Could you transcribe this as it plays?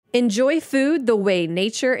Enjoy food the way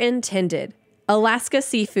nature intended. Alaska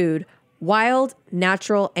Seafood, wild,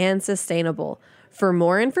 natural, and sustainable. For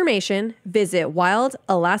more information, visit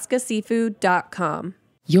wildalaskaseafood.com.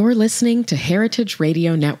 You're listening to Heritage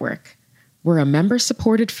Radio Network. We're a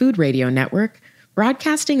member-supported food radio network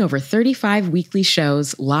broadcasting over 35 weekly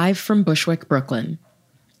shows live from Bushwick, Brooklyn.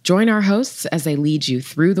 Join our hosts as they lead you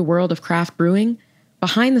through the world of craft brewing,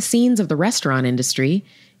 behind the scenes of the restaurant industry,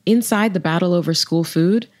 inside the battle over school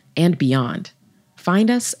food, and beyond.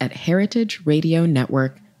 Find us at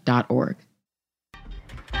heritageradionetwork.org.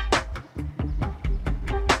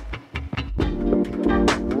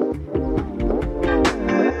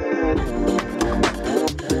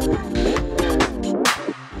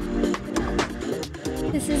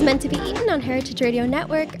 This is Meant to Be Eaten on Heritage Radio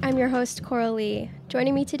Network. I'm your host, Coral Lee.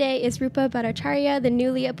 Joining me today is Rupa Bhattacharya, the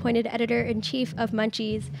newly appointed editor-in-chief of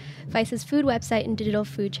Munchies, Vice's food website and digital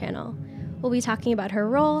food channel. We'll be talking about her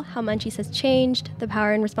role, how Munchies has changed, the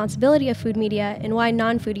power and responsibility of food media, and why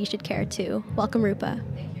non-foodies should care too. Welcome, Rupa.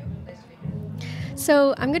 Thank you. Nice to be here.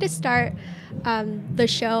 So I'm going to start the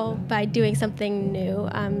show by doing something new.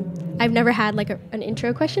 I've never had an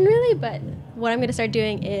intro question really, but what I'm going to start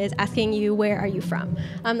doing is asking you, where are you from?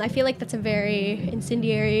 I feel like that's a very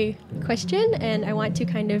incendiary question, and I want to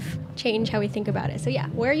kind of change how we think about it. So yeah,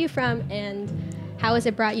 where are you from, and how has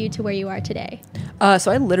it brought you to where you are today?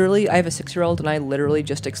 So I have a 6-year-old, and I literally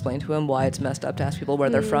just explained to him why it's messed up to ask people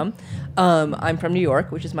where they're from. I'm from New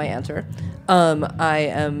York, which is my answer.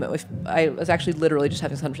 I was actually literally just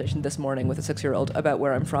having this conversation this morning with a 6-year-old about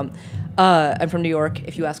where I'm from. I'm from New York.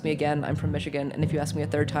 If you ask me again, I'm from Michigan. And if you ask me a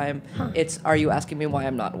third time, it's, are you asking me why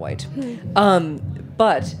I'm not white?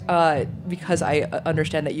 But because I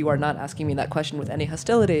understand that you are not asking me that question with any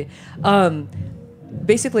hostility,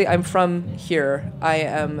 basically I'm from here. I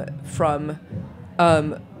am from...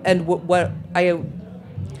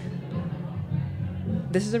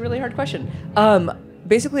 this is a really hard question.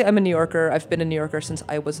 Basically, I'm a New Yorker. I've been a New Yorker since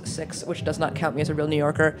I was 6, which does not count me as a real New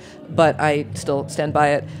Yorker, but I still stand by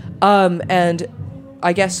it. And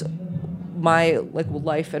I guess my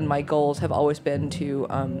life and my goals have always been to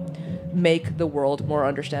make the world more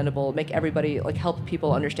understandable, make everybody help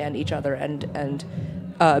people understand each other and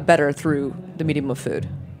better through the medium of food.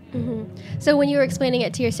 Mm-hmm. So when you were explaining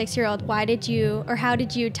it to your 6-year-old, how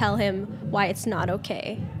did you tell him why it's not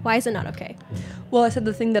okay? Why is it not okay? Well, I said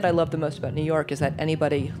the thing that I love the most about New York is that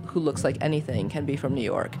anybody who looks like anything can be from New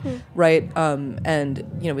York, right? And,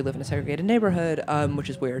 we live in a segregated neighborhood, which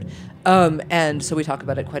is weird. And so we talk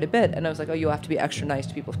about it quite a bit. And I was like, oh, you have to be extra nice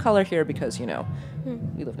to people of color here because, we live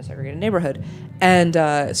in a segregated neighborhood. And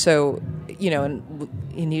so,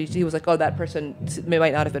 and he was like, oh, that person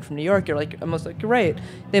might not have been from New York. You're right.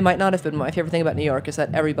 They might not have been. My favorite thing about New York is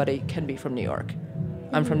that everybody can be from New York.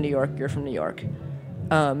 I'm from New York. You're from New York.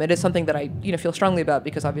 It is something that I, feel strongly about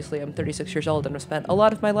because obviously I'm 36 years old and have spent a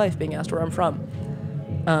lot of my life being asked where I'm from.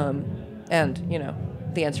 And,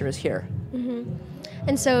 the answer is here. Mm-hmm.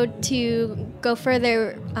 And so to go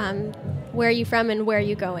further, where are you from and where are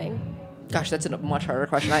you going? Gosh, that's a much harder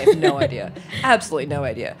question. I have no idea. Absolutely no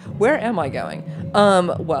idea. Where am I going? I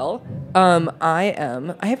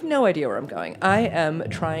have no idea where I'm going. I am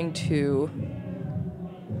trying to...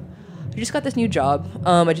 I just got this new job.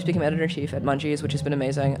 I just became editor-in-chief at Munchies, which has been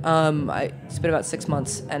amazing. It's been about 6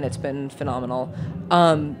 months, and it's been phenomenal.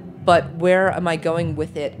 But where am I going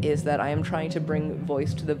with it is that I am trying to bring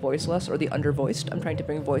voice to the voiceless or the undervoiced. I'm trying to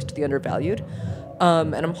bring voice to the undervalued.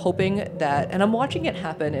 And I'm hoping that, and I'm watching it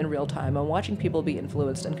happen in real time. I'm watching people be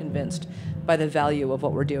influenced and convinced by the value of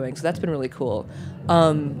what we're doing. So that's been really cool.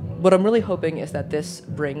 What I'm really hoping is that this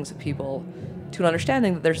brings people to an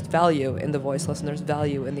understanding that there's value in the voiceless and there's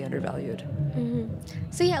value in the undervalued. Mm-hmm.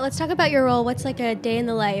 So yeah, let's talk about your role. What's a day in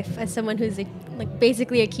the life as someone who's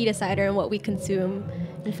basically a key decider in what we consume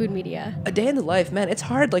in food media? A day in the life, man, it's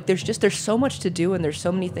hard. There's so much to do and there's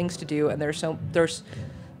so many things to do and there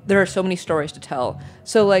are so many stories to tell.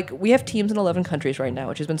 So we have teams in 11 countries right now,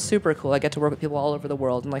 which has been super cool. I get to work with people all over the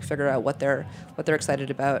world and figure out what they're excited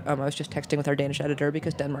about. I was just texting with our Danish editor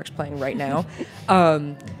because Denmark's playing right now.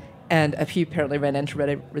 And he apparently ran into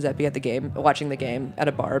Redzepi at the game, watching the game at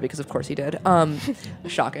a bar because of course he did.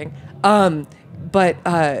 Shocking. But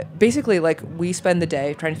basically, we spend the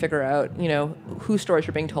day trying to figure out, whose stories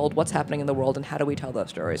are being told, what's happening in the world, and how do we tell those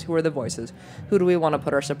stories? Who are the voices? Who do we want to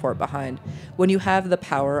put our support behind? When you have the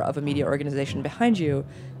power of a media organization behind you,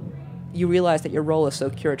 you realize that your role is so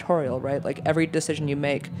curatorial, right? Every decision you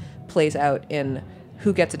make plays out in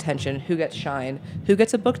who gets attention, who gets shine, who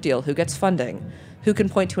gets a book deal, who gets funding, who can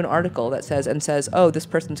point to an article that says, oh, this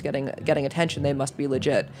person's getting attention, they must be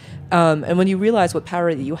legit. And when you realize what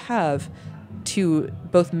power that you have, to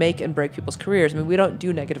both make and break people's careers. I mean, we don't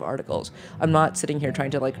do negative articles. I'm not sitting here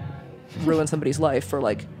trying to like ruin somebody's life for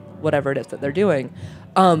like whatever it is that they're doing.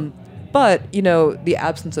 But, you know, the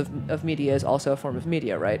absence of media is also a form of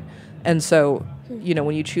media, right? And so, you know,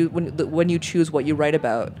 when you choose what you write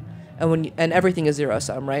about, and everything is zero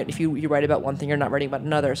sum, right? If you write about one thing, you're not writing about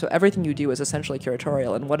another. So everything you do is essentially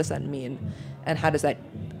curatorial. And what does that mean? And how does that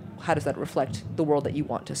reflect the world that you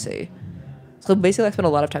want to see? So basically, I spent a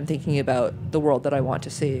lot of time thinking about the world that I want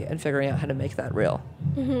to see and figuring out how to make that real.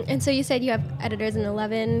 Mm-hmm. And so you said you have editors in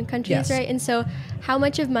 11 countries, Yes. right? And so how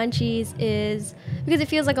much of Munchies is, because it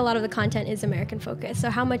feels like a lot of the content is American focused.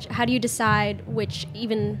 So how do you decide which,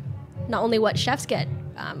 even not only what chefs get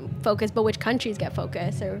focus, but which countries get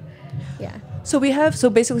focus? Or yeah. So we have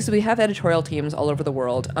editorial teams all over the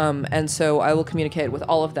world, and so I will communicate with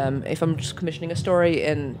all of them. If I'm just commissioning a story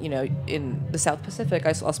in the South Pacific,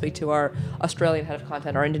 I'll speak to our Australian head of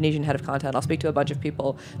content, our Indonesian head of content. I'll speak to a bunch of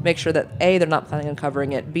people, make sure that A, they're not planning on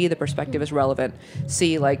covering it, B, the perspective is relevant,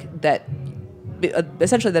 C, like that.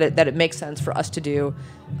 Essentially, that it makes sense for us to do.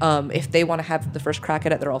 If they want to have the first crack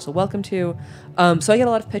at it, they're also welcome to. So I get a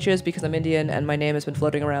lot of pitches because I'm Indian and my name has been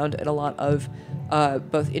floating around in a lot of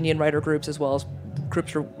both Indian writer groups as well as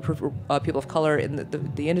groups for people of color in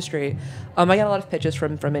the industry. I get a lot of pitches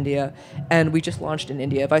from India, and we just launched in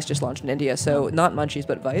India. Vice just launched in India, so not Munchies,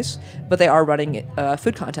 but Vice. But they are running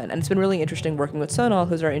food content, and it's been really interesting working with Sonal,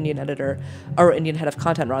 who's our Indian editor, or Indian head of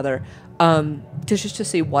content rather, to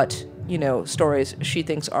see what stories she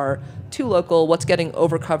thinks are too local, what's getting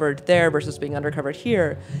overcovered there versus being undercovered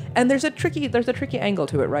here. And there's a tricky angle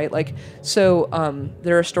to it, right? Like, so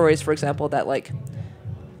there are stories, for example, that like,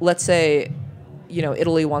 let's say,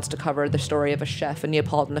 Italy wants to cover the story of a chef,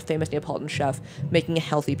 a famous Neapolitan chef, making a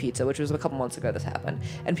healthy pizza, which was a couple months ago this happened.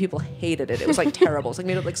 And people hated it. It was like terrible. It's like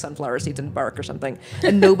made of like sunflower seeds and bark or something.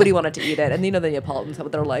 And nobody wanted to eat it. And the Neapolitans,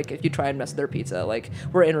 they're like, if you try and mess with their pizza, like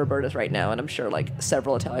we're in Roberta's right now, and I'm sure like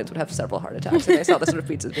several Italians would have several heart attacks if they saw this sort of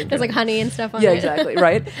pizza being There's like honey and stuff on yeah, it. exactly,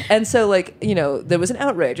 right? And so like, there was an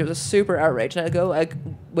outrage. It was a super outrage. And I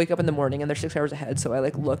wake up in the morning and they're 6 hours ahead. So I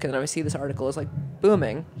like look and I see this article is like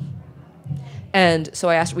booming. And so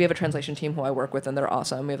we have a translation team who I work with, and they're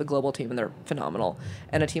awesome. We have a global team, and they're phenomenal,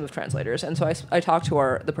 and a team of translators. And so I talked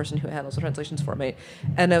to the person who handles the translations for me,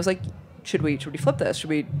 and I was like, should we flip this? Should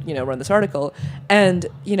we, run this article? And,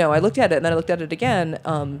 I looked at it, and then I looked at it again,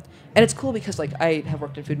 and it's cool because, like, I have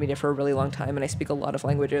worked in food media for a really long time, and I speak a lot of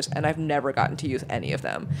languages, and I've never gotten to use any of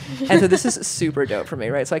them. And so this is super dope for me,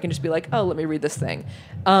 right? So I can just be like, oh, let me read this thing.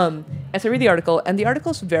 And so I read the article, and the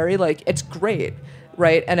article's very, like, it's great,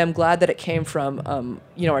 right? And I'm glad that it came from,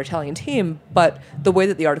 our Italian team, but the way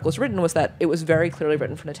that the article was written was that it was very clearly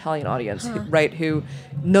written for an Italian audience, who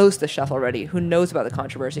knows the chef already, who knows about the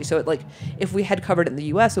controversy. So, if we had covered it in the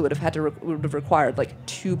U.S., it would have required,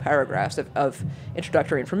 2 paragraphs of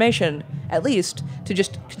introductory information, at least, to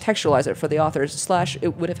just contextualize it for the authors, /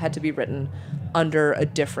 it would have had to be written under a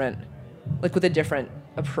different, with a different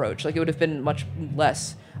approach. It would have been much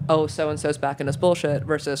less, oh, so-and-so's back in this bullshit,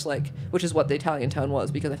 versus, which is what the Italian tone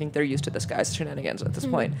was, because I think they're used to this guy's shenanigans at this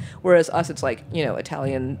point. Whereas us, it's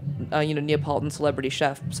Italian, Neapolitan celebrity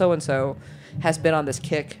chef so-and-so has been on this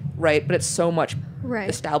kick, right? But it's so much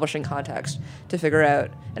establishing context to figure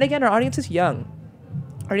out. And again, our audience is young.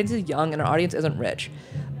 Our audience is young, and our audience isn't rich.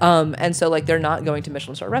 And so, they're not going to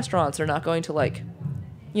Michelin star restaurants. They're not going to,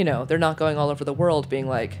 they're not going all over the world being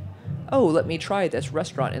like, oh, let me try this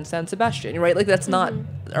restaurant in San Sebastian, right? That's not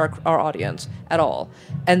our audience at all.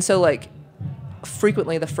 And so,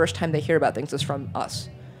 frequently the first time they hear about things is from us.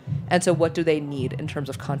 And so what do they need in terms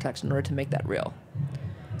of context in order to make that real?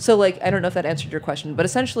 So, I don't know if that answered your question, but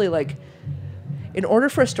essentially, in order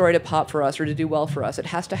for a story to pop for us or to do well for us, it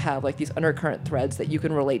has to have, these undercurrent threads that you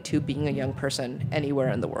can relate to being a young person anywhere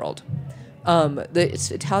in the world.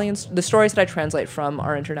 The stories that I translate from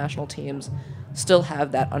our international teams still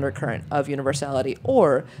have that undercurrent of universality,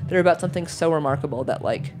 or they're about something so remarkable that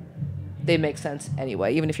they make sense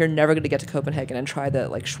anyway, even if you're never going to get to Copenhagen and try the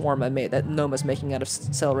shawarma that Noma's making out of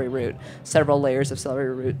celery root, several layers of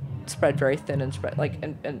celery root spread very thin and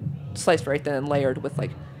and sliced very thin and layered with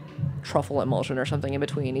truffle emulsion or something in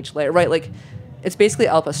between each layer, right? It's basically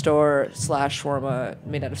al pastor / shawarma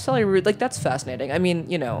made out of celery root. That's fascinating. I mean,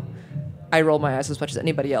 I roll my eyes as much as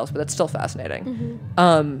anybody else, but that's still fascinating.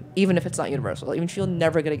 Even if it's not universal, even if you're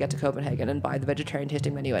never going to get to Copenhagen and buy the vegetarian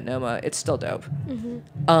tasting menu at Noma, it's still dope.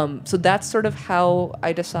 So that's sort of how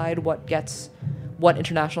I decide what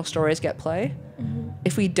international stories get play.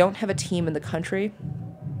 If we don't have a team in the country,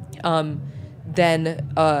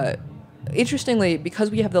 then interestingly, because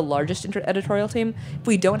we have the largest editorial team, if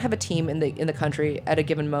we don't have a team in the country at a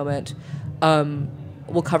given moment,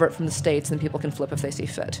 we'll cover it from the States, and people can flip if they see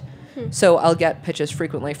fit. So I'll get pitches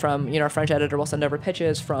frequently from, our French editor will send over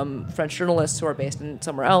pitches from French journalists who are based in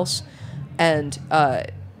somewhere else, and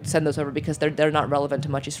send those over because they're not relevant to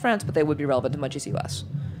Munchies France, but they would be relevant to Munchies US.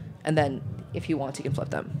 And then if he wants, he can flip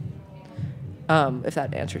them. If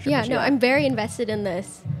that answers your question. Yeah, no, I'm very invested in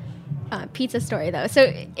this pizza story, though.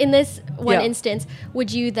 So in this one instance,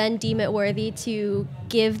 would you then deem it worthy to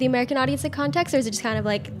give the American audience a context, or is it just kind of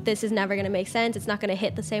like, this is never going to make sense, it's not going to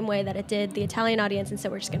hit the same way that it did the Italian audience, and so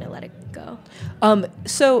we're just going to let it go?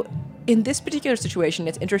 So in this particular situation,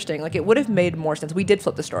 it's interesting. Like, it would have made more sense. We did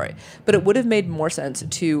flip the story, but it would have made more sense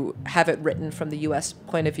to have it written from the U.S.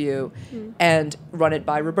 point of view and run it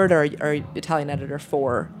by Roberta, our Italian editor,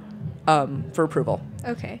 for approval.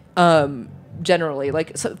 Okay. Generally,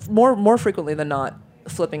 like, so more frequently than not,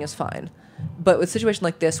 flipping is fine. But with a situation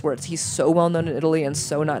like this, where he's so well known in Italy and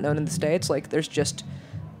so not known in the States, like, there's just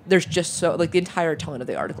so, like, the entire tone of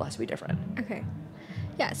the article has to be different. Okay.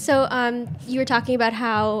 Yeah. So you were talking about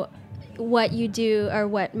how what you do, or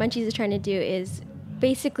what Munchies is trying to do, is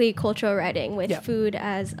basically cultural writing with food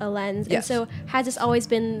as a lens. Yes. And so has this always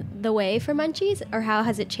been the way for Munchies, or how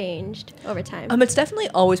has it changed over time? It's definitely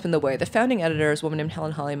always been the way. The founding editor is a woman named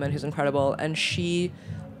Helen Hollyman, who's incredible, and she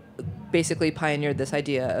basically pioneered this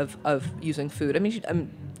idea of using food. I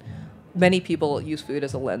mean, many people use food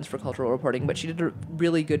as a lens for cultural reporting, but she did a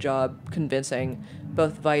really good job convincing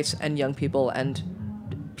both Vice and young people and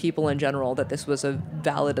people in general that this was a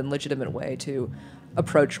valid and legitimate way to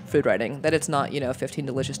approach food writing, that it's not, 15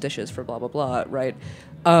 delicious dishes for blah, blah, blah, right?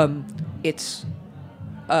 It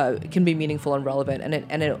can be meaningful and relevant,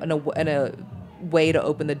 and a way to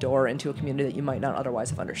open the door into a community that you might not otherwise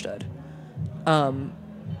have understood.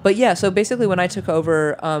 But yeah, so basically when I took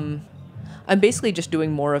over, I'm basically just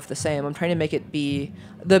doing more of the same. I'm trying to make it be,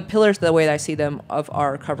 the pillars, the way that I see them, of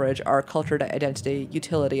our coverage are culture, identity,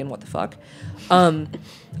 utility, and what the fuck.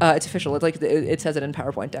 It's official. It's like, it says it in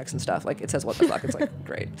PowerPoint decks and stuff. Like, it says what the fuck. It's like,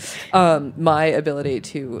 great. My ability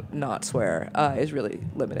to not swear is really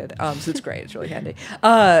limited. So it's great. It's really handy.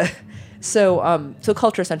 So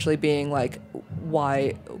culture essentially being like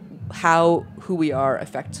who we are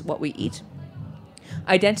affects what we eat.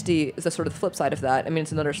 Identity is the sort of flip side of that. I mean,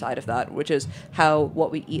 it's another side of that, which is how what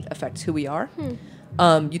we eat affects who we are.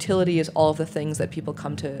 Utility is all of the things that people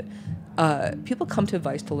come to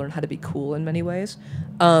Vice to learn how to be cool in many ways.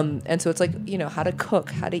 And so it's like, how to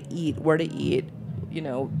cook, how to eat, where to eat,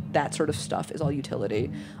 that sort of stuff is all utility.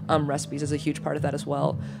 Recipes is a huge part of that as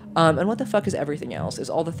well. And what the fuck is everything else is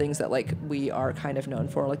all the things that, like, we are kind of known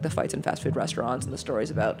for, like the fights in fast food restaurants and the stories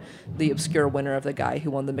about the obscure winner of the guy who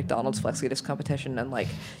won the McDonald's Flexitas competition, and, like,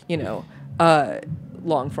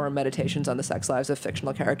 long form meditations on the sex lives of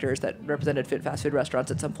fictional characters that represented fast food restaurants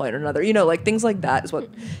at some point or another. Like, things like that is what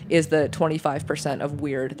is the 25% of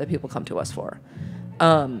weird that people come to us for.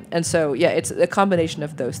 And so, yeah, it's a combination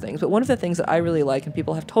of those things. But one of the things that I really like, and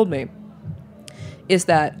people have told me, is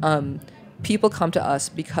that people come to us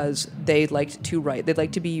because they like to write. They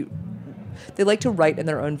like to write in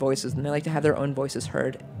their own voices, and they like to have their own voices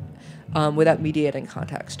heard without mediating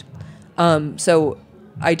context. So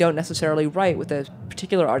I don't necessarily write with a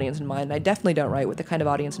particular audience in mind. I definitely don't write with the kind of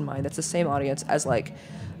audience in mind that's the same audience as, like,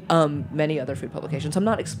 many other food publications. I'm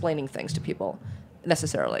not explaining things to people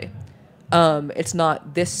necessarily. It's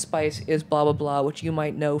not, this spice is blah, blah, blah, which you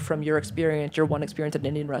might know from your one experience at an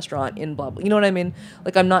Indian restaurant in blah, blah. You know what I mean?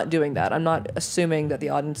 Like, I'm not doing that. I'm not assuming that the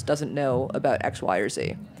audience doesn't know about X, Y, or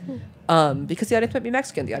Z. Because the audience might be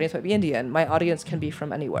Mexican, the audience might be Indian. My audience can be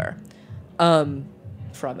from anywhere.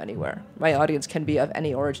 My audience can be of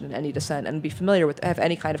any origin and any descent and be familiar with, have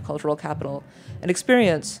any kind of cultural capital and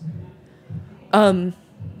experience.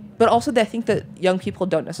 But also, I think that young people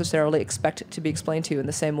don't necessarily expect it to be explained to in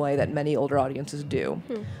the same way that many older audiences do.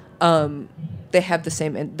 They have the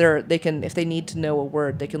same, they can, if they need to know a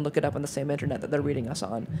word, they can look it up on the same internet that they're reading us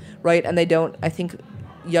on, right? And they don't, I think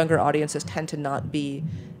younger audiences tend to not be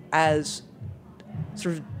as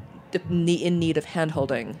sort of in need of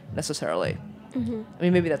hand-holding necessarily. I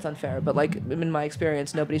mean, maybe that's unfair, but, like, in my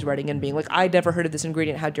experience, nobody's writing in being like, I never heard of this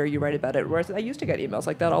ingredient, how dare you write about it? Whereas I used to get emails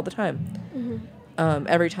like that all the time.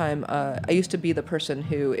 Every time, I used to be the person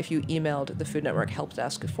who, if you emailed the Food Network help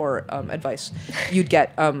desk for advice, you'd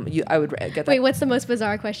get, I would get that. Wait, what's the most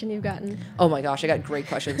bizarre question you've gotten? Oh my gosh, I got great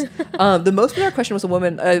questions. The most bizarre question was a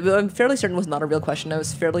woman, I'm fairly certain was not a real question. I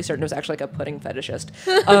was fairly certain it was actually like a pudding fetishist.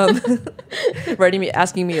 Writing me,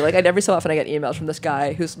 asking me, like, every so often I get emails from this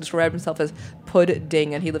guy who's described himself as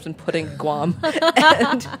Pudding, and he lives in Pudding, Guam.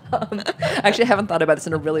 And actually, I haven't thought about this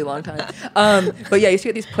in a really long time. But yeah, I used to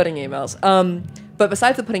get these pudding emails. But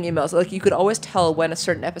besides the putting emails, like, you could always tell when a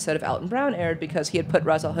certain episode of Alton Brown aired because he had put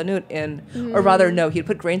Ras Al Hanout in, or rather, no, he had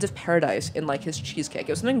put Grains of Paradise in, like, his cheesecake.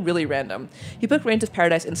 It was something really random. He put Grains of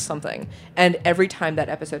Paradise in something, and every time that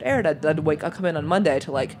episode aired, I'd come in on Monday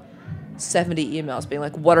to, like, 70 emails being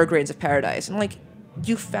like, what are Grains of Paradise? And, like,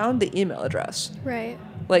 you found the email address. Right.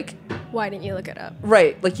 Like, why didn't you look it up?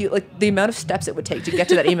 right, like, the amount of steps it would take to get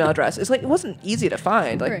to that email address is, like, it wasn't easy to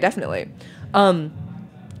find, like, Right. definitely.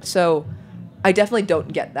 So I definitely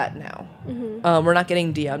don't get that now. We're not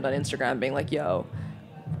getting DM'd on Instagram being like, yo,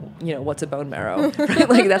 you know, what's a bone marrow? Right?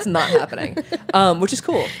 Like, that's not happening, which is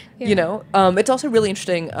cool. Yeah. You know, it's also really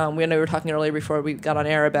interesting. We were talking earlier before we got on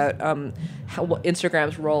air about what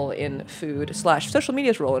Instagram's role in food / social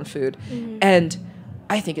media's role in food. And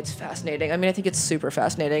I think it's fascinating. I mean, I think it's super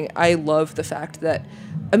fascinating. I love the fact that,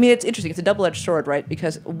 I mean, it's interesting. It's a double-edged sword, right?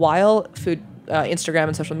 Because while food, Instagram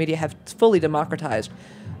and social media have fully democratized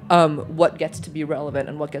what gets to be relevant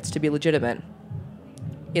and what gets to be legitimate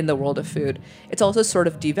in the world of food, it's also sort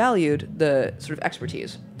of devalued the sort of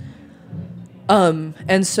expertise.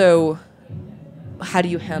 And so how do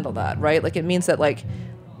you handle that, right? Like, it means that, like,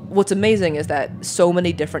 what's amazing is that so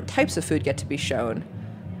many different types of food get to be shown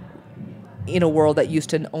in a world that used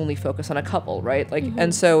to only focus on a couple, right? Like,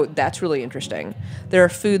 and so that's really interesting. There are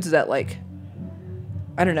foods that, like,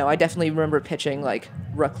 I don't know, I definitely remember pitching, like,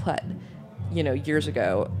 raclette, you know, years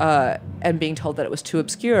ago, and being told that it was too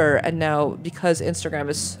obscure. And now, because Instagram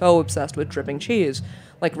is so obsessed with dripping cheese,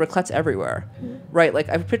 like, raclette's everywhere, right? Like,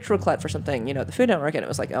 I pitched raclette for something, you know, the Food Network, and it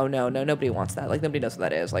was like, oh, no, nobody wants that. Like, nobody knows what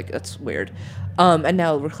that is. Like, that's weird. And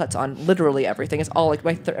now raclette's on literally everything. It's all, like,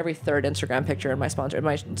 my every third Instagram picture in my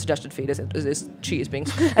suggested feed is cheese being,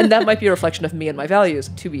 and that might be a reflection of me and my values,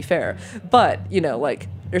 to be fair. But, you know, like,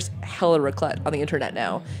 there's hella raclette on the internet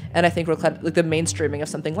now. And I think raclette, like, the mainstreaming of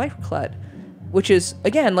something like raclette, which is,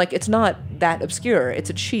 again, like, it's not that obscure.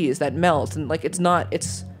 It's a cheese that melts, and, like, it's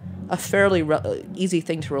a fairly easy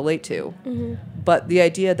thing to relate to. But the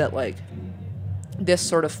idea that, like, this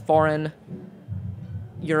sort of foreign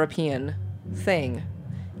European thing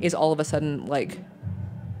is all of a sudden, like,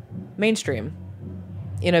 mainstream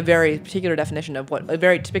in a very particular definition of what, a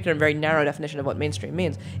very particular and very narrow definition of what mainstream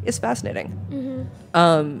means, is fascinating.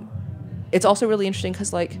 It's also really interesting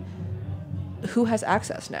because, like, who has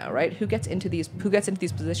access now, right? Who gets into these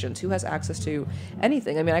positions? Who has access to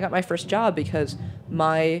anything? I mean, I got my first job because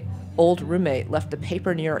my old roommate left the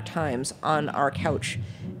paper New York Times on our couch,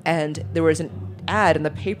 and there was an ad in the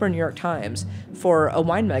paper New York Times for a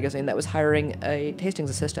wine magazine that was hiring a tastings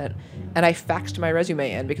assistant, and I faxed my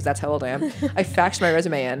resume in because that's how old I am. I faxed my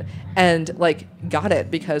resume in and, like, got it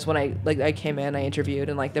because when I came in, I interviewed,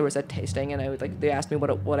 and, like, there was a tasting, and they asked me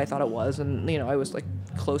what I thought it was, and, you know, I was, like,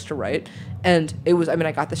 close to right, and it was, I mean,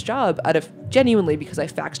 I got this job out of genuinely because I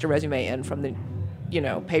faxed a resume in from the, you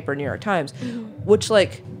know, paper New York Times, which,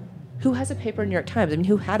 like, who has a paper New York Times? I mean,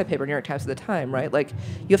 who had a paper New York Times at the time, right? Like,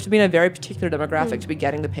 you have to be in a very particular demographic to be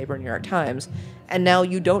getting the paper New York Times, and now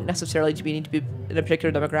you don't necessarily need to be in a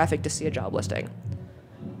particular demographic to see a job listing.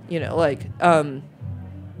 You know, like,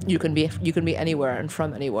 you can be anywhere and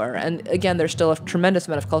from anywhere, and again, there's still a tremendous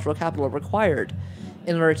amount of cultural capital required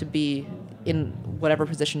in order to be in whatever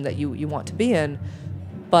position that you want to be in.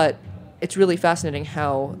 But it's really fascinating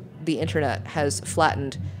how the internet has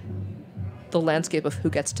flattened the landscape of who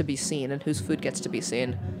gets to be seen and whose food gets to be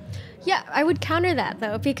seen. Yeah, I would counter that,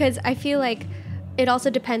 though, because I feel like it also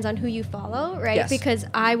depends on who you follow, right? Yes. Because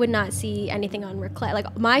I would not see anything on raclette.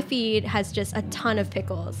 Like, my feed has just a ton of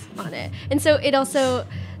pickles on it. And so it also,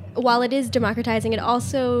 while it is democratizing, it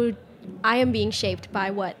also, I am being shaped by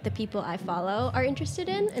what the people I follow are interested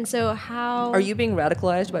in. And so how... Are you being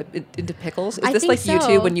radicalized into pickles? Is I this think like so.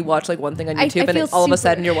 YouTube when you watch, like, one thing on YouTube and feel all of a super-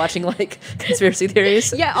 sudden you're watching, like, conspiracy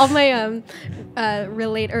theories? Yeah, all my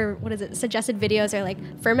suggested videos are like,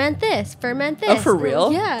 ferment this. Oh, for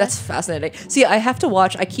real? Yeah. That's fascinating. See, I have to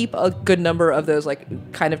watch, I keep a good number of those,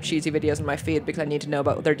 like, kind of cheesy videos in my feed because I need to know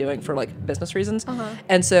about what they're doing for, like, business reasons.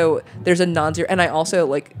 And so there's a non-zero, and I also,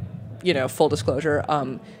 like, you know, full disclosure,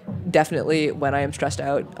 definitely when I am stressed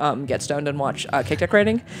out, get stoned and watch cake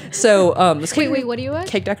decorating. So Wait, what do you watch?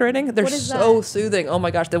 Cake decorating? They're What is so that? soothing. Oh my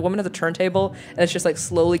gosh, the woman at the turntable, and it's just, like,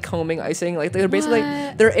 slowly combing icing. Like, they're basically,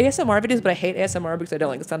 What? they're ASMR videos, but I hate ASMR because I don't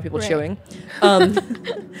like the sound of people Right. chewing.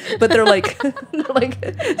 But they're like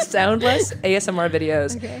soundless ASMR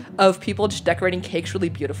videos Okay. of people just decorating cakes really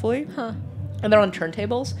beautifully. And they're on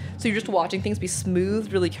turntables, so you're just watching things be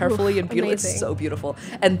smoothed really carefully and beautiful. Amazing. It's so beautiful.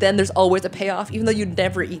 And then there's always a payoff, even though you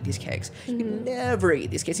never eat these cakes. You never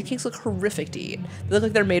eat these cakes. These cakes look horrific to eat. They look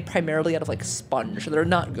like they're made primarily out of like sponge, so they're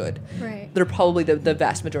not good. Right. They're probably the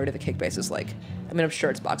vast majority of the cake base is like, I mean, I'm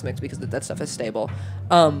sure it's box mix because that stuff is stable.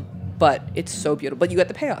 But it's so beautiful. But you get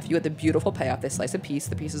the payoff. You get the beautiful payoff. They slice a piece.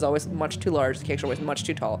 The piece is always much too large. The cakes are always much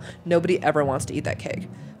too tall. Nobody ever wants to eat that cake.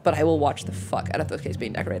 But I will watch the fuck out of those cakes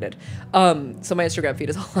being decorated. So my Instagram feed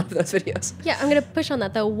is a lot of those videos. Yeah, I'm going to push on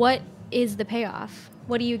that, though. What is the payoff?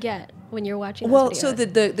 What do you get when you're watching those Well, videos? so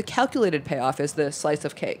the calculated payoff is the slice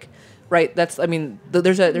of cake, right? That's, I mean,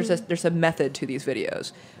 there's a method to these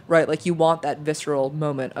videos, right? Like you want that visceral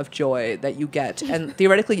moment of joy that you get, and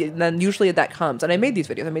theoretically, then usually that comes. And I made these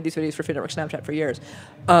videos. I made these videos for Food Network Snapchat for years.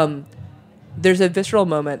 There's a visceral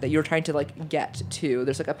moment that you're trying to like get to.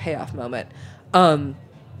 There's like a payoff moment.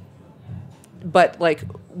 But like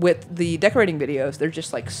with the decorating videos, they're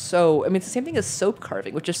just like so, I mean, it's the same thing as soap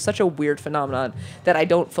carving, which is such a weird phenomenon that I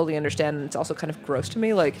don't fully understand. And it's also kind of gross to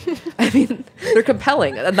me. Like, I mean, they're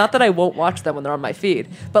compelling. Not that I won't watch them when they're on my feed,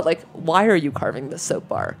 but like, why are you carving this soap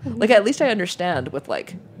bar? Like, at least I understand with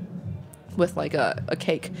like a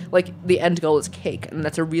cake, like the end goal is cake, and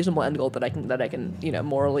that's a reasonable end goal that I can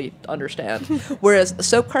morally understand. Whereas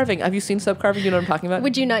soap carving, have you seen soap carving? You know what I'm talking about?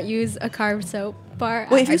 Would you not use a carved soap bar?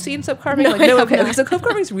 Wait, have you seen soap carving? No, Like, I no, have okay. not. So soap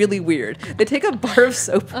carving is really weird. They take a bar of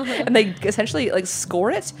soap and they essentially like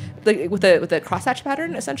score it like, with a crosshatch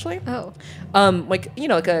pattern, essentially. Oh. Like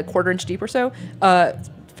like a 1/4 inch deep or so.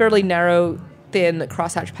 Fairly narrow, thin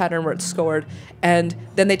crosshatch pattern where it's scored, and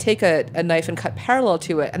then they take a knife and cut parallel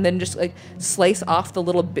to it, and then just like slice off the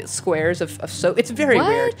little bit squares of soap. It's very What?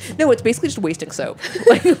 weird. No, it's basically just wasting soap.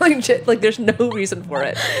 like there's no reason for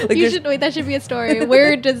it. Like You there's- should wait. That should be a story.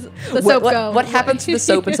 Where does the soap go? what happens to the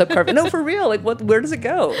soap and soap carving? No, for real. Like, where does it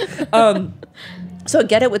go? So I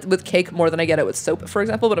get it with cake more than I get it with soap, for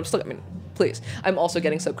example. But I'm still, I mean, please. I'm also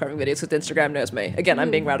getting soap carving videos because Instagram knows me. Again,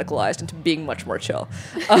 I'm being radicalized into being much more chill,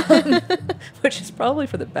 which is probably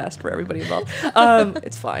for the best for everybody involved.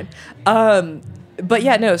 It's fine. But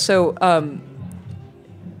yeah, no. So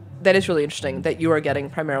that is really interesting that you are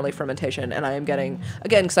getting primarily fermentation, and I am getting,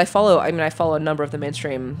 again, because I follow a number of the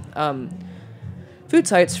mainstream food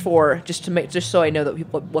sites for just so I know that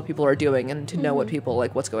what people are doing, and to know what people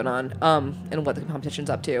like, what's going on, and what the competition's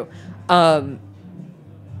up to.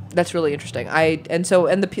 That's really interesting.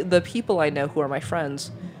 The people I know who are my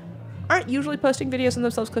friends aren't usually posting videos of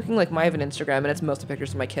themselves cooking. Like, I have an Instagram, and it's mostly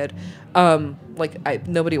pictures of my kid.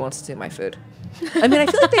 Nobody wants to see my food. I mean, I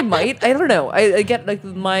feel like they might. I don't know. I get like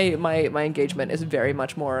my engagement is very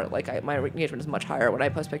much more like my engagement is much higher when I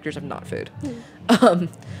post pictures of not food.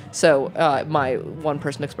 So my one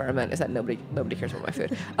person experiment is that nobody cares about my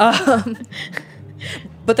food.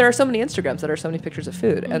 But there are so many Instagrams that are so many pictures of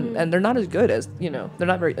food, and they're not as good as they're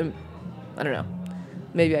not very. I don't know.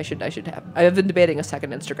 Maybe I should have. I have been debating a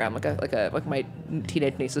second Instagram, like my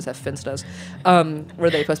teenage nieces have Finstas, where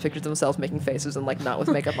they post pictures of themselves making faces and like not with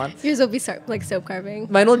makeup on. Yours will be like soap carving.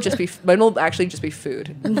 Mine will actually just be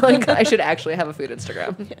food. Like, I should actually have a food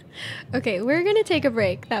Instagram. Yeah. Okay, we're gonna take a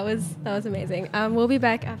break. That was amazing. We'll be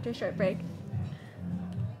back after a short break.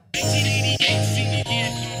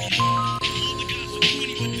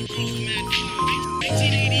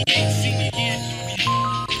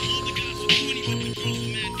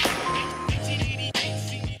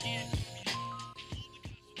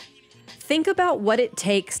 Think about what it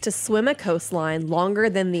takes to swim a coastline longer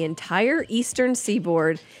than the entire eastern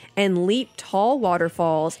seaboard and leap tall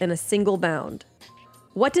waterfalls in a single bound.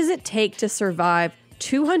 What does it take to survive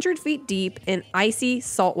 200 feet deep in icy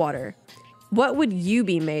saltwater? What would you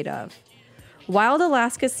be made of? Wild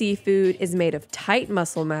Alaska seafood is made of tight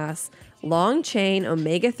muscle mass, long-chain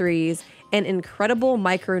omega-3s, and incredible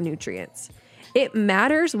micronutrients. It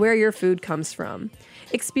matters where your food comes from.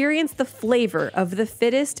 Experience the flavor of the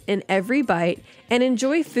fittest in every bite and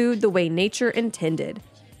enjoy food the way nature intended.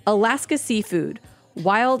 Alaska Seafood,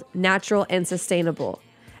 wild, natural, and sustainable.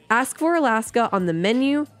 Ask for Alaska on the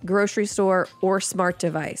menu, grocery store, or smart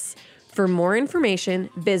device. For more information,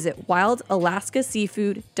 visit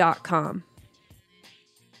wildalaskaseafood.com.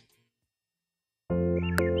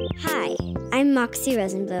 Hi, I'm Moxie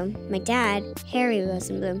Rosenblum. My dad, Harry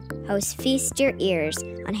Rosenblum, hosts Feast Your Ears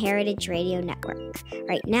on Heritage Radio Network.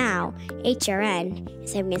 Right now, HRN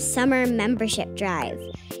is having a summer membership drive.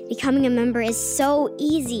 Becoming a member is so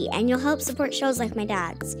easy, and you'll help support shows like my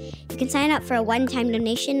dad's. You can sign up for a one-time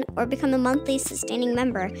donation or become a monthly sustaining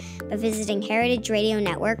member by visiting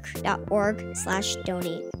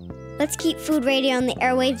heritageradionetwork.org/donate. Let's keep food radio on the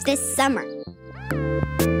airwaves this summer.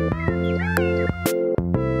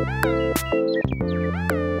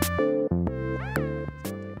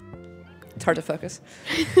 It's hard to focus.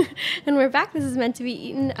 And we're back. This is Meant to Be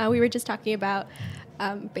Eaten. We were just talking about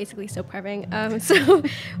basically soap carving. So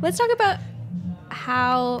let's talk about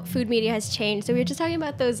how food media has changed. So we were just talking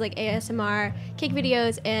about those like ASMR cake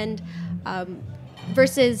videos and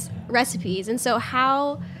versus recipes. And so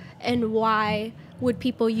how and why would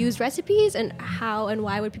people use recipes, and how and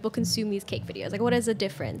why would people consume these cake videos? Like, what is the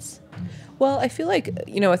difference? Well, I feel like,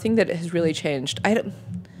 a thing that has really changed,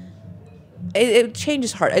 it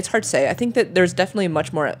changes hard. It's hard to say. I think that there's definitely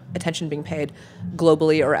much more attention being paid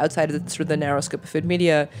globally or outside of sort of the narrow scope of food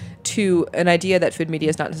media to an idea that food media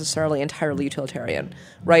is not necessarily entirely utilitarian,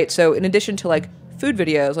 right? So in addition to like food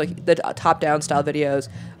videos, like the top-down style videos,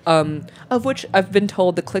 of which I've been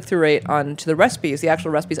told the click-through rate on to the recipes, the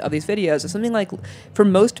actual recipes of these videos, is something like, for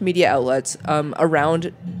most media outlets,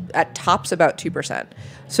 around, at tops, about 2%.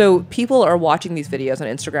 So people are watching these videos on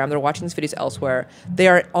Instagram, they're watching these videos elsewhere, they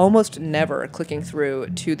are almost never clicking through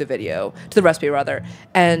to the video, to the recipe rather,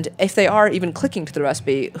 and if they are even clicking to the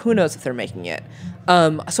recipe, who knows if they're making it.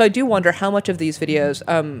 So I do wonder how much of these videos,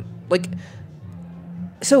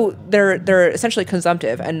 so they're essentially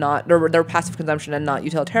consumptive and not they're passive consumption and not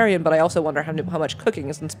utilitarian. But I also wonder how much cooking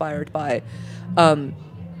is inspired by,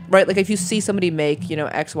 right? Like if you see somebody make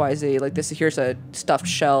XYZ, like here's a stuffed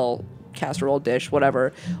shell casserole dish,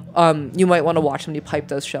 whatever. You might want to watch somebody pipe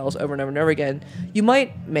those shells over and over and over again. You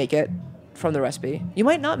might make it from the recipe. You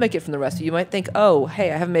might not make it from the recipe. You might think, oh,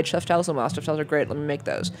 hey, I haven't made stuffed shells in a while. Stuffed shells are great. Let me make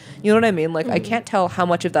those. You know what I mean? Like, I can't tell how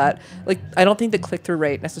much of that, like, I don't think the click-through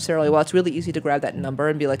rate necessarily, while it's really easy to grab that number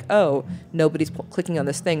and be like, oh, nobody's clicking on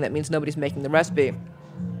this thing, that means nobody's making the recipe.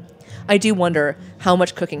 I do wonder how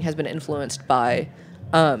much cooking has been influenced by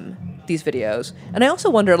these videos. And I also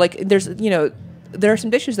wonder, like, there are some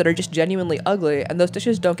dishes that are just genuinely ugly, and those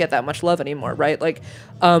dishes don't get that much love anymore, right? Like,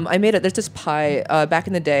 there's this pie, back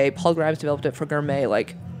in the day, Paul Grimes developed it for Gourmet,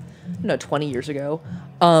 20 years ago.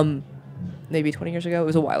 Maybe 20 years ago. It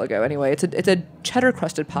was a while ago. Anyway, it's a cheddar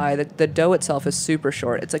crusted pie. The dough itself is super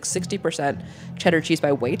short. It's like 60% cheddar cheese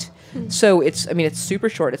by weight. So it's super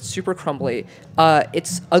short. It's super crumbly.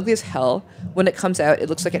 It's ugly as hell. When it comes out, it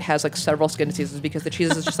looks like it has like several skin diseases because the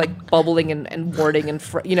cheese is just like bubbling and warting and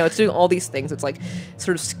it's doing all these things. It's like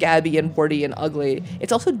sort of scabby and warty and ugly.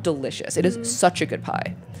 It's also delicious. It is such a good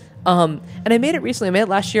pie. And I made it recently. I made it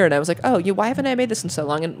last year, and I was like, oh, why haven't I made this in so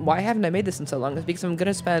long? And why haven't I made this in so long? It's because I'm going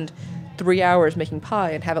to spend 3 hours making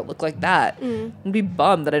pie and have it look like that. And be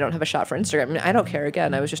bummed that I don't have a shot for Instagram. I mean, I don't care.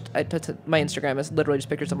 Again, my Instagram is literally just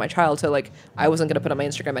pictures of my child, so like I wasn't going to put on my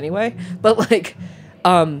Instagram anyway. But like,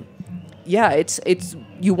 yeah, it's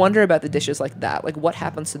you wonder about the dishes like that. Like, what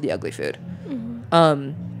happens to the ugly food?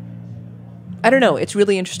 I don't know. It's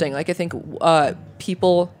really interesting. Like, I think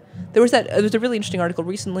people. There was a really interesting article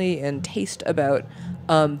recently in Taste about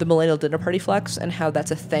the millennial dinner party flex and how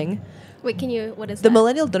that's a thing. Wait, what is the that?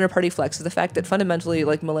 millennial dinner party flex is the fact that fundamentally,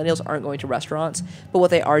 like, millennials aren't going to restaurants, but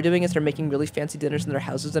what they are doing is they're making really fancy dinners in their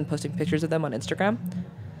houses and posting pictures of them on Instagram.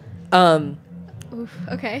 Oof,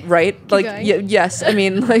 okay. Right? Keep like, going. yes, I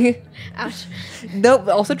mean, like... Ouch. No,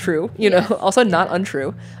 also true, also not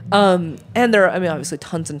untrue. And there are, obviously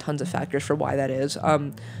tons and tons of factors for why that is.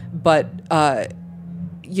 But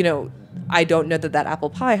I don't know that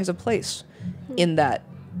apple pie has a place in that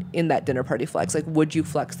dinner party flex. Like, would you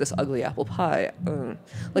flex this ugly apple pie?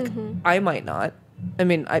 I might not.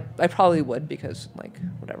 I probably would because, like,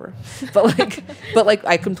 whatever. But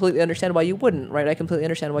I completely understand why you wouldn't, right? I completely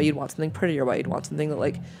understand why you'd want something prettier, why you'd want something that,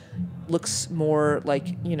 like, looks more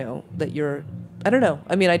like, that you're... I don't know.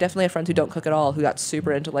 I definitely have friends who don't cook at all who got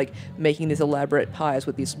super into, like, making these elaborate pies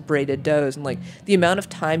with these braided doughs, and, like, the amount of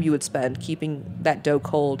time you would spend keeping that dough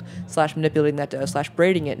cold / manipulating that dough /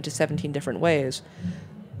 braiding it into 17 different ways,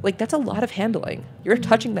 like, that's a lot of handling. You're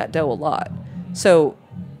touching that dough a lot. So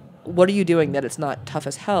what are you doing that it's not tough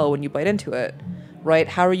as hell when you bite into it, right?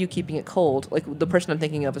 How are you keeping it cold? Like, the person I'm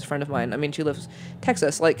thinking of is a friend of mine. She lives in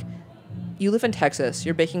Texas. Like, you live in Texas,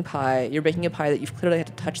 you're baking a pie that you've clearly had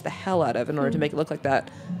to touch the hell out of in order to make it look like that.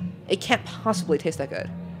 It can't possibly taste that good.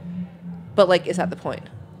 But, like, is that the point?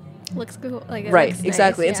 Looks cool. Like, it right, looks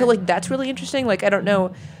exactly. Nice, And so, like, that's really interesting. Like, I don't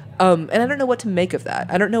know. And I don't know what to make of that.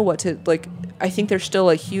 I don't know what to, like, I think there's still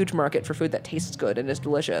a huge market for food that tastes good and is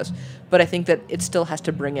delicious. But I think that it still has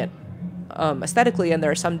to bring it aesthetically, and there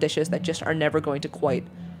are some dishes that just are never going to quite...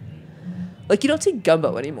 Like, you don't see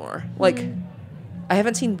gumbo anymore. Like... I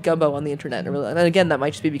haven't seen gumbo on the internet, and again, that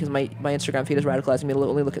might just be because my Instagram feed is radicalizing me to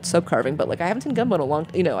only look at soap carving, but, like, I haven't seen gumbo in a long...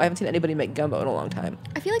 I haven't seen anybody make gumbo in a long time.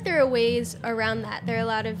 I feel like there are ways around that. There are a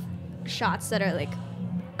lot of shots that are, like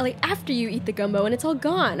after you eat the gumbo and it's all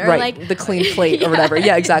gone. Or right, like... the clean plate or whatever.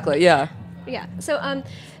 Yeah, exactly, yeah. Yeah. So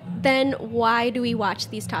then why do we watch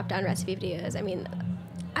these top-down recipe videos? I mean,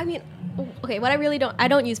 okay, what I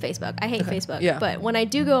don't use Facebook. I hate Facebook. Yeah. But when I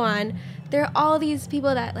do go on, there are all these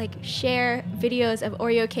people that like share videos of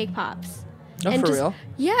Oreo cake pops. Oh, for real?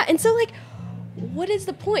 Yeah. And so like, what is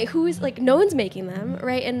the point? Who is like, no one's making them,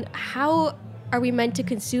 right? And how are we meant to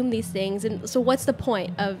consume these things? And so what's the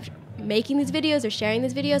point of making these videos or sharing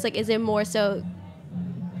these videos? Like, is it more so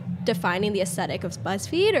defining the aesthetic of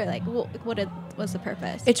BuzzFeed, or like what's the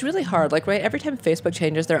purpose? It's really hard. Like, right, every time Facebook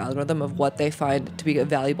changes their algorithm of what they find to be a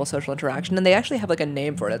valuable social interaction, and they actually have like a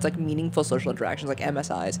name for it. It's like meaningful social interactions, like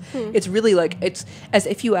MSIs. It's really like, it's as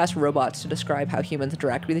if you ask robots to describe how humans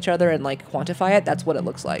interact with each other and like quantify it. That's what it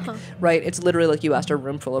looks like, right? It's literally like you asked a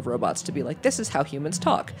room full of robots to be like, this is how humans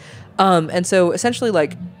talk. And so essentially,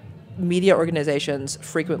 like, media organizations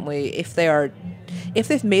frequently, if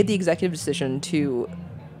they've made the executive decision to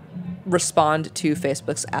respond to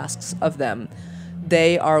Facebook's asks of them,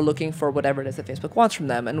 they are looking for whatever it is that Facebook wants from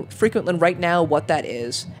them. And frequently right now, what that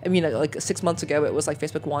is, I mean, like 6 months ago, it was like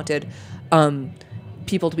Facebook wanted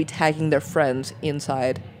people to be tagging their friends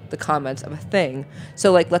inside the comments of a thing.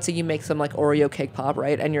 So like, let's say you make some like Oreo cake pop,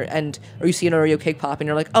 right? Or you see an Oreo cake pop and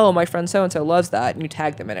you're like, oh, my friend so-and-so loves that. And you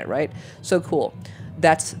tag them in it, right? So cool.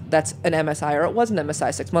 That's an MSI, or it was an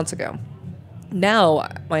MSI 6 months ago. Now,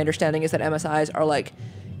 my understanding is that MSIs are like,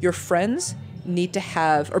 your friends need to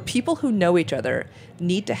have, or people who know each other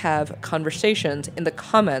need to have conversations in the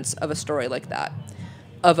comments of a story like that,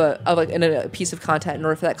 in a piece of content, in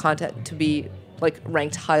order for that content to be like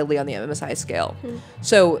ranked highly on the MSI scale.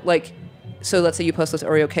 So let's say you post those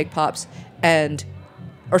Oreo cake pops,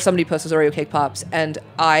 or somebody posts those Oreo cake pops, and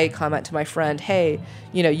I comment to my friend, hey,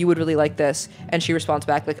 you would really like this, and she responds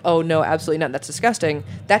back like, oh no, absolutely not, that's disgusting.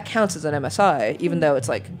 That counts as an MSI, even though it's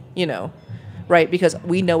like, right? Because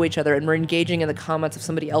we know each other and we're engaging in the comments of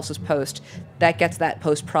somebody else's post. That gets that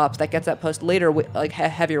post props. That gets that post later, like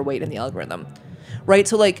heavier weight in the algorithm, right?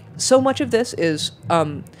 So like, so much of this is,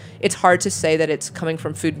 it's hard to say that it's coming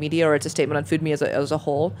from food media or it's a statement on food media as a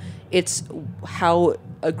whole. It's how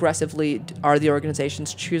aggressively are the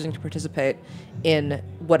organizations choosing to participate in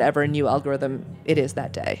whatever new algorithm it is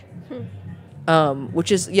that day.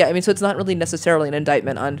 Which is, yeah, I mean, so it's not really necessarily an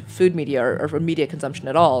indictment on food media or media consumption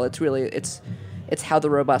at all. It's really, it's how the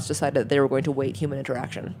robots decided that they were going to weight human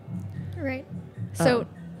interaction. Right. So,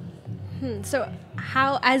 so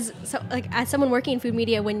how, as someone working in food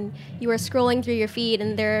media, when you are scrolling through your feed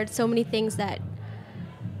and there are so many things that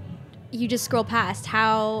you just scroll past,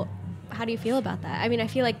 how do you feel about that? I mean, I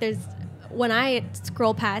feel like when I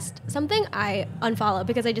scroll past something, I unfollow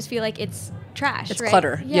because I just feel like it's trash. It's right?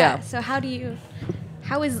 clutter. Yeah. So I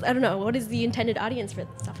don't know, what is the intended audience for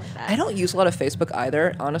stuff like that? I don't use a lot of Facebook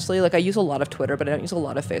either, honestly. Like, I use a lot of Twitter, but I don't use a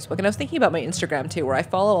lot of Facebook. And I was thinking about my Instagram too, where I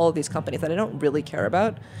follow all of these companies that I don't really care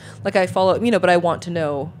about. Like, I follow, but I want to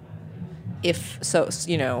know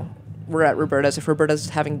we're at Roberta's. If Roberta's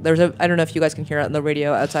having, I don't know if you guys can hear it on the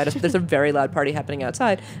radio outside, there's a very loud party happening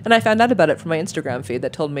outside. And I found out about it from my Instagram feed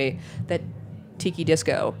that told me that Tiki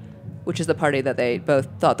Disco, which is the party that they both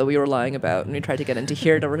thought that we were lying about, and we tried to get into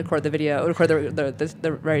here to record the radio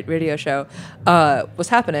show, was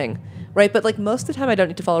happening, right? But like, most of the time I don't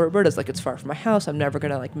need to follow Roberta's. Like, it's far from my house. I'm never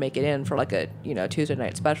gonna like make it in for like a Tuesday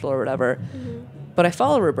night special or whatever. But I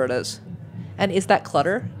follow Roberta's, and is that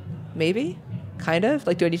clutter? Maybe, kind of.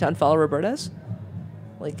 Like, do I need to unfollow Roberta's?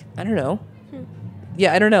 Like, I don't know.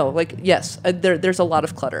 Yeah, I don't know. Like, yes, there's a lot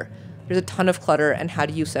of clutter. There's a ton of clutter, and how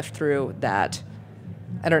do you sift through that?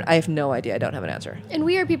 I have no idea. I don't have an answer. And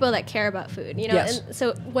we are people that care about food, Yes. And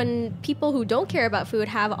so when people who don't care about food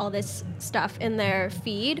have all this stuff in their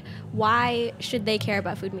feed, why should they care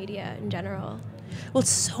about food media in general? Well,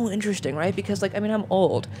 it's so interesting, right? Because, like, I mean, I'm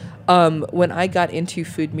old. When I got into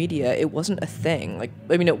food media, it wasn't a thing. Like,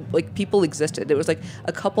 I mean, people existed. It was like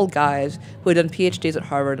a couple guys who had done PhDs at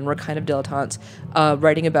Harvard and were kind of dilettantes,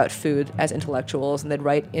 writing about food as intellectuals, and they'd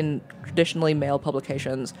write in traditionally male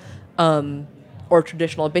publications, or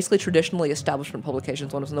traditionally establishment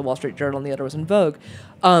publications. One was in the Wall Street Journal and the other was in Vogue.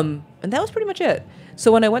 And that was pretty much it.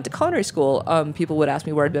 So when I went to culinary school, people would ask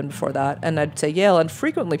me where I'd been before that, and I'd say Yale, and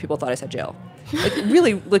frequently people thought I said jail. Like,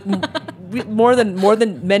 really, like, more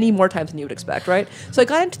than many more times than you would expect, right? So I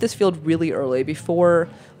got into this field really early, before,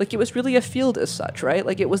 like, it was really a field as such, right?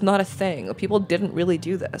 Like, it was not a thing. People didn't really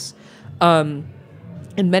do this. In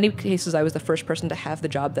many cases, I was the first person to have the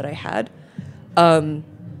job that I had.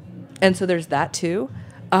 And so there's that too.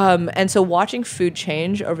 And so watching food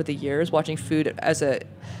change over the years, watching food as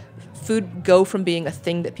food go from being a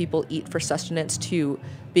thing that people eat for sustenance to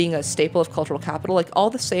being a staple of cultural capital. Like all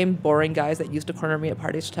the same boring guys that used to corner me at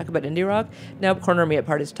parties to talk about indie rock now corner me at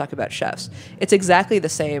parties to talk about chefs. It's exactly the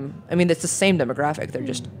same. I mean, it's the same demographic. They're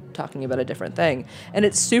just talking about a different thing. And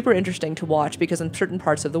it's super interesting to watch because in certain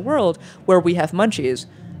parts of the world where we have munchies,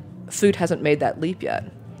 food hasn't made that leap yet.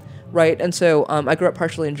 Right. And so I grew up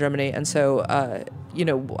partially in Germany. And so,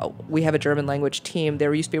 we have a German language team. They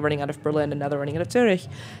used to be running out of Berlin and now they're running out of Zurich.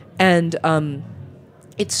 And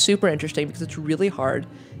it's super interesting because it's really hard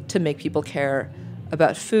to make people care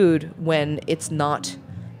about food when it's not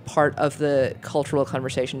part of the cultural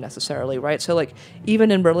conversation necessarily, right? So like even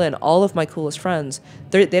in Berlin, all of my coolest friends,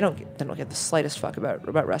 they don't give the slightest fuck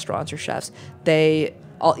about restaurants or chefs.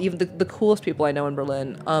 Even the coolest people I know in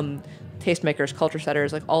Berlin, tastemakers, culture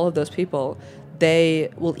setters, like all of those people, they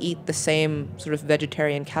will eat the same sort of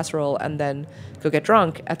vegetarian casserole and then go get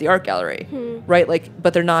drunk at the art gallery, right? Like,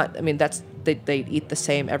 but they're not. I mean, they eat the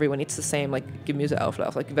same. Everyone eats the same, like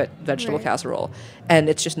Gemüseauflauf, like vegetable casserole, and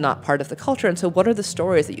it's just not part of the culture. And so, what are the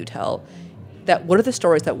stories that you tell? What are the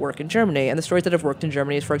stories that work in Germany? And the stories that have worked in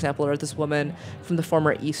Germany, for example, are this woman from the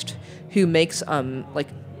former East who makes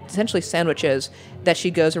essentially sandwiches that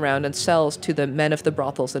she goes around and sells to the men of the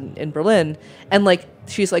brothels in Berlin. And like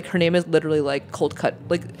she's like, her name is literally like cold cut,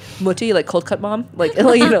 like Mutti, like cold cut mom, like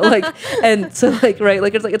and so like right,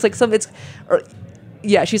 like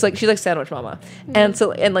she's like sandwich mama. Mm-hmm. And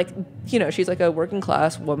so and like she's like a working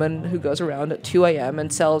class woman who goes around at 2 a.m.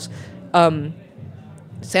 and sells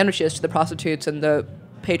sandwiches to the prostitutes and the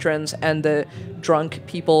patrons and the drunk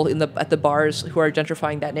people at the bars who are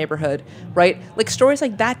gentrifying that neighborhood, right? Like stories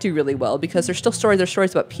like that do really well because they're still stories. They're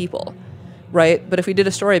stories about people, right? But if we did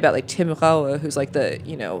a story about like Tim Raue, who's like the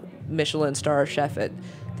Michelin star chef at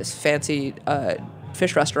this fancy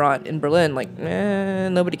fish restaurant in Berlin, like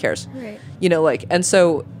nobody cares, right? And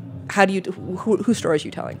so how do you whose stories are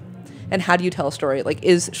you telling, and how do you tell a story? Like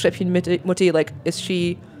is Schleppchen Mutti like is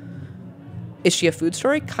she a food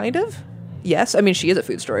story? Kind of. Yes, I mean, she is a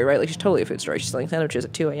food story, right? Like, she's totally a food story. She's selling sandwiches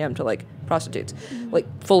at 2 a.m. to, like, prostitutes. Mm-hmm.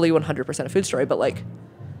 Like, fully 100% a food story. But, like,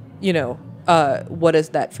 what does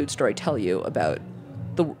that food story tell you about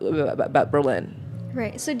Berlin?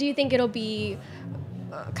 Right. So do you think it'll be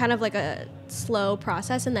kind of like a slow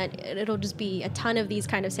process and that it'll just be a ton of these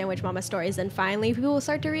kind of sandwich mama stories and finally people will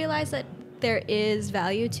start to realize that there is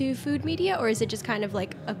value to food media? Or is it just kind of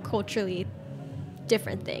like a culturally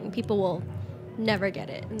different thing? People will never get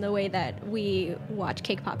it in the way that we watch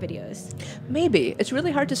cake pop videos. Maybe. It's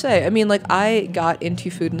really hard to say. I mean, like, I got into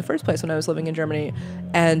food in the first place when I was living in Germany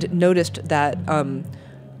and noticed that,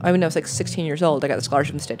 I was like 16 years old. I got a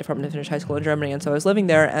scholarship from the State Department to finish high school in Germany, and so I was living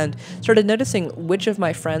there and started noticing which of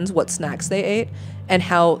my friends, what snacks they ate, and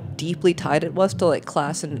how deeply tied it was to, like,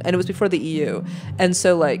 class, and it was before the EU. And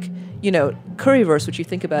so, like, currywurst, which you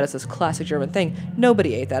think about as this classic German thing,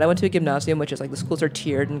 nobody ate that. I went to a gymnasium, which is like the schools are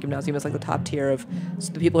tiered, and gymnasium is like the top tier of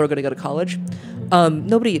the people who are going to go to college.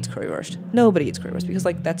 Nobody eats currywurst. Nobody eats currywurst because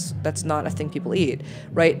like that's not a thing people eat,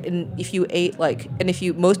 right? And if you ate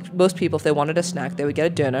most people, if they wanted a snack, they would get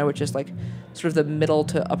a döner, which is like sort of the middle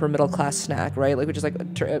to upper middle class snack, right? Like which is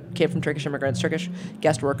like came from Turkish immigrants, Turkish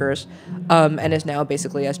guest workers, and is now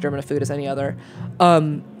basically as German a food as any other.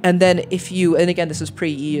 And then and again, this is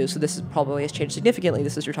pre-EU, so this is probably has changed significantly.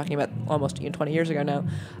 This is, you're talking about almost 20 years ago now.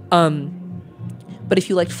 But if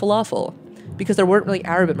you liked falafel, because there weren't really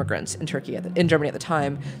Arab immigrants in Germany at the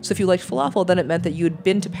time, so if you liked falafel, then it meant that you had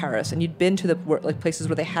been to Paris and you'd been to the places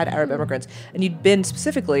where they had Arab immigrants, and you'd been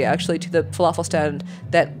specifically actually to the falafel stand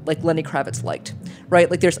that like Lenny Kravitz liked, right?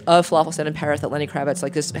 Like there's a falafel stand in Paris that Lenny Kravitz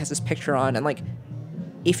like this has this picture on, and like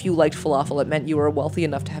if you liked falafel, it meant you were wealthy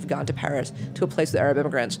enough to have gone to Paris to a place with Arab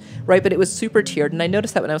immigrants, right? But it was super tiered, and I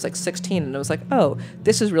noticed that when I was like 16, and I was like, oh,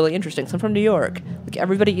 this is really interesting. So I'm from New York. Like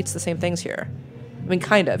everybody eats the same things here. I mean,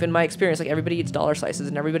 kind of. In my experience, like everybody eats dollar slices,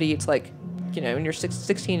 and everybody eats like, when you're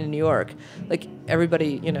 16 in New York, like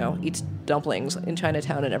everybody, eats dumplings in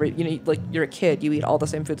Chinatown, and like you're a kid, you eat all the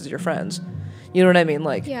same foods as your friends. You know what I mean?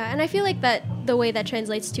 Like yeah, and I feel like that the way that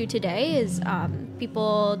translates to today is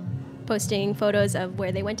people posting photos of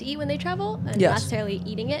where they went to eat when they travel and not necessarily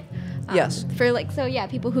eating it. Yes. For like, so yeah,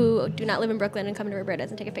 people who do not live in Brooklyn and come to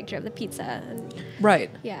Roberta's and take a picture of the pizza. And, right.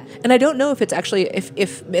 Yeah. And I don't know if it's actually,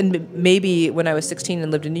 and maybe when I was 16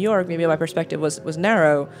 and lived in New York, maybe my perspective was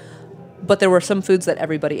narrow, but there were some foods that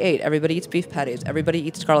everybody ate. Everybody eats beef patties. Everybody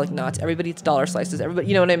eats garlic knots. Everybody eats dollar slices. Everybody,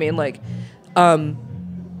 you know what I mean? Like,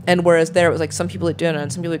 and whereas there it was like some people eat doner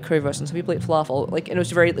and some people eat currywurst and some people eat falafel, like, and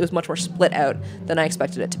it was much more split out than I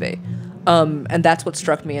expected it to be. And that's what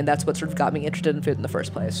struck me, and that's what sort of got me interested in food in the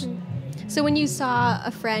first place. So when you saw a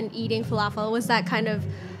friend eating falafel, was that kind of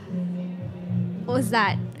was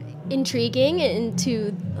that intriguing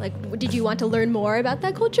into like, did you want to learn more about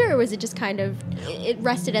that culture, or was it just kind of, it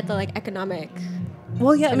rested at the like economic?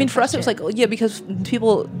 Well, yeah, I mean, for us, it was like, yeah, because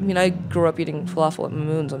people, I mean, I grew up eating falafel at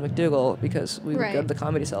Mamoon's on McDougal because we would go to the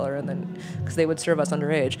Comedy Cellar and then, because they would serve us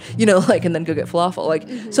underage, you know, like, and then go get falafel.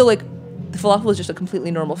 Like, so, like, the falafel was just a completely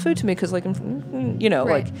normal food to me because, like, you know,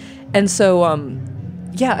 like, and so,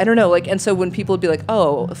 yeah, I don't know, like, and so when people would be like,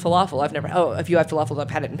 oh, falafel, if you have falafel, I've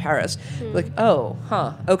had it in Paris. Like, oh,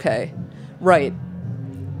 huh, okay, right.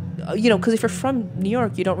 You know, because if you're from New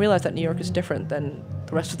York, you don't realize that New York is different than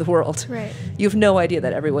the rest of the world. Right. You have no idea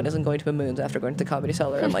that everyone isn't going to Mamoon's after going to the Comedy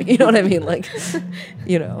Cellar, and like, you know what I mean? Like,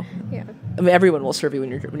 you know. Yeah. I mean, everyone will serve you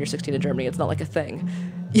when you're 16 in Germany. It's not like a thing,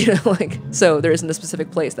 you know. Like, so there isn't a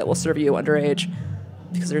specific place that will serve you underage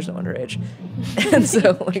because there's no underage, and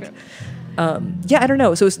so like, yeah, I don't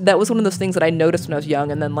know. So that was one of those things that I noticed when I was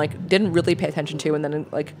young, and then like didn't really pay attention to, and then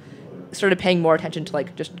like started paying more attention to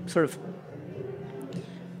like just sort of.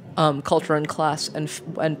 Culture and class and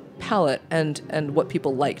palate and what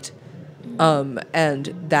people liked, and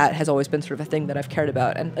that has always been sort of a thing that I've cared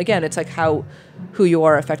about. And again, it's like how who you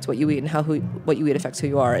are affects what you eat, and what you eat affects who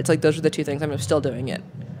you are. It's like those are the two things. I'm still doing it.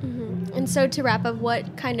 Mm-hmm. And so to wrap up,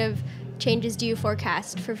 what kind of changes do you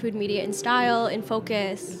forecast for food media in style, in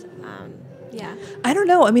focus? Yeah. I don't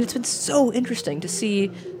know. I mean, it's been so interesting to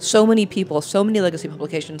see so many people, so many legacy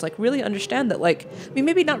publications, like really understand that, like, I mean,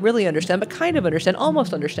 maybe not really understand, but kind of understand,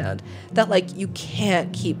 almost understand that, like, you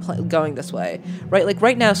can't keep going this way, right? Like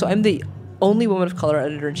right now, so I'm the only woman of color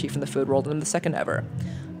editor-in-chief in the food world, and I'm the second ever.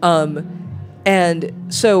 And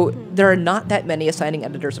so there are not that many assigning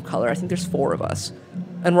editors of color. I think there's 4 of us,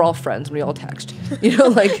 and we're all friends, and we all text, you know,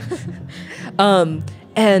 like,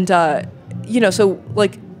 you know, so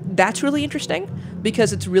like, that's really interesting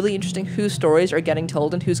because it's really interesting whose stories are getting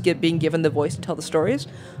told and who's being given the voice to tell the stories.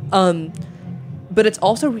 But it's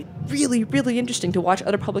also really, really interesting to watch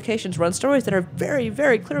other publications run stories that are very,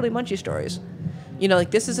 very clearly Munchie stories. You know,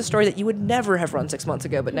 like this is a story that you would never have run 6 months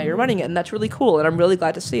ago, but now you're running it, and that's really cool, and I'm really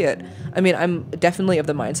glad to see it. I mean, I'm definitely of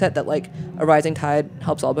the mindset that like a rising tide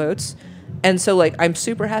helps all boats. And so like I'm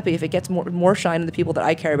super happy if it gets more shine in the people that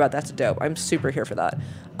I care about. That's dope. I'm super here for that.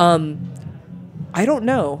 I don't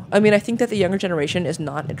know. I mean, I think that the younger generation is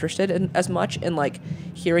not interested in as much in like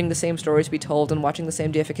hearing the same stories be told and watching the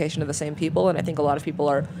same deification of the same people. And I think a lot of people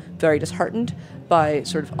are very disheartened by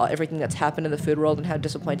sort of everything that's happened in the food world and how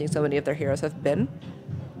disappointing so many of their heroes have been.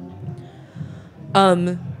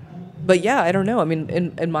 But yeah, I don't know. I mean,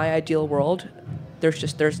 in my ideal world,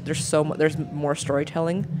 there's more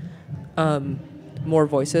storytelling, more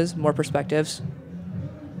voices, more perspectives.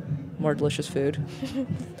 More delicious food.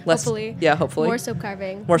 Hopefully. Yeah, hopefully. More soap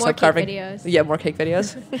carving. More soap carving. Cake videos. Yeah, more cake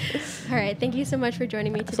videos. All right. Thank you so much for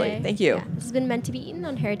joining me today. Thank you. Yeah, this has been Meant to Be Eaten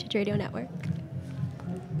on Heritage Radio Network.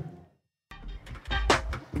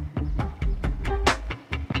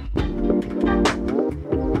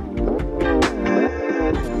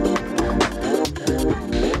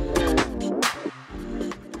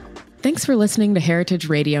 Thanks for listening to Heritage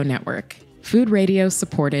Radio Network, food radio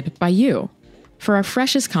supported by you. For our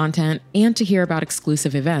freshest content and to hear about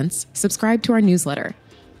exclusive events, subscribe to our newsletter.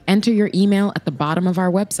 Enter your email at the bottom of our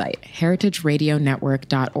website,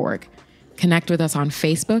 heritageradionetwork.org. Connect with us on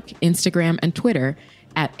Facebook, Instagram, and Twitter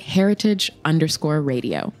at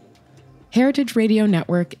heritage_radio. Heritage Radio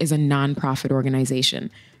Network is a nonprofit organization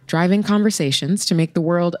driving conversations to make the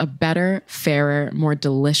world a better, fairer, more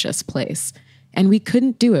delicious place. And we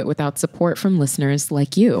couldn't do it without support from listeners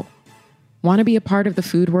like you. Want to be a part of the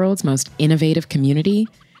food world's most innovative community?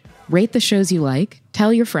 Rate the shows you like,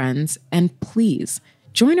 tell your friends, and please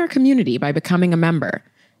join our community by becoming a member.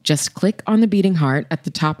 Just click on the beating heart at the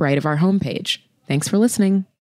top right of our homepage. Thanks for listening.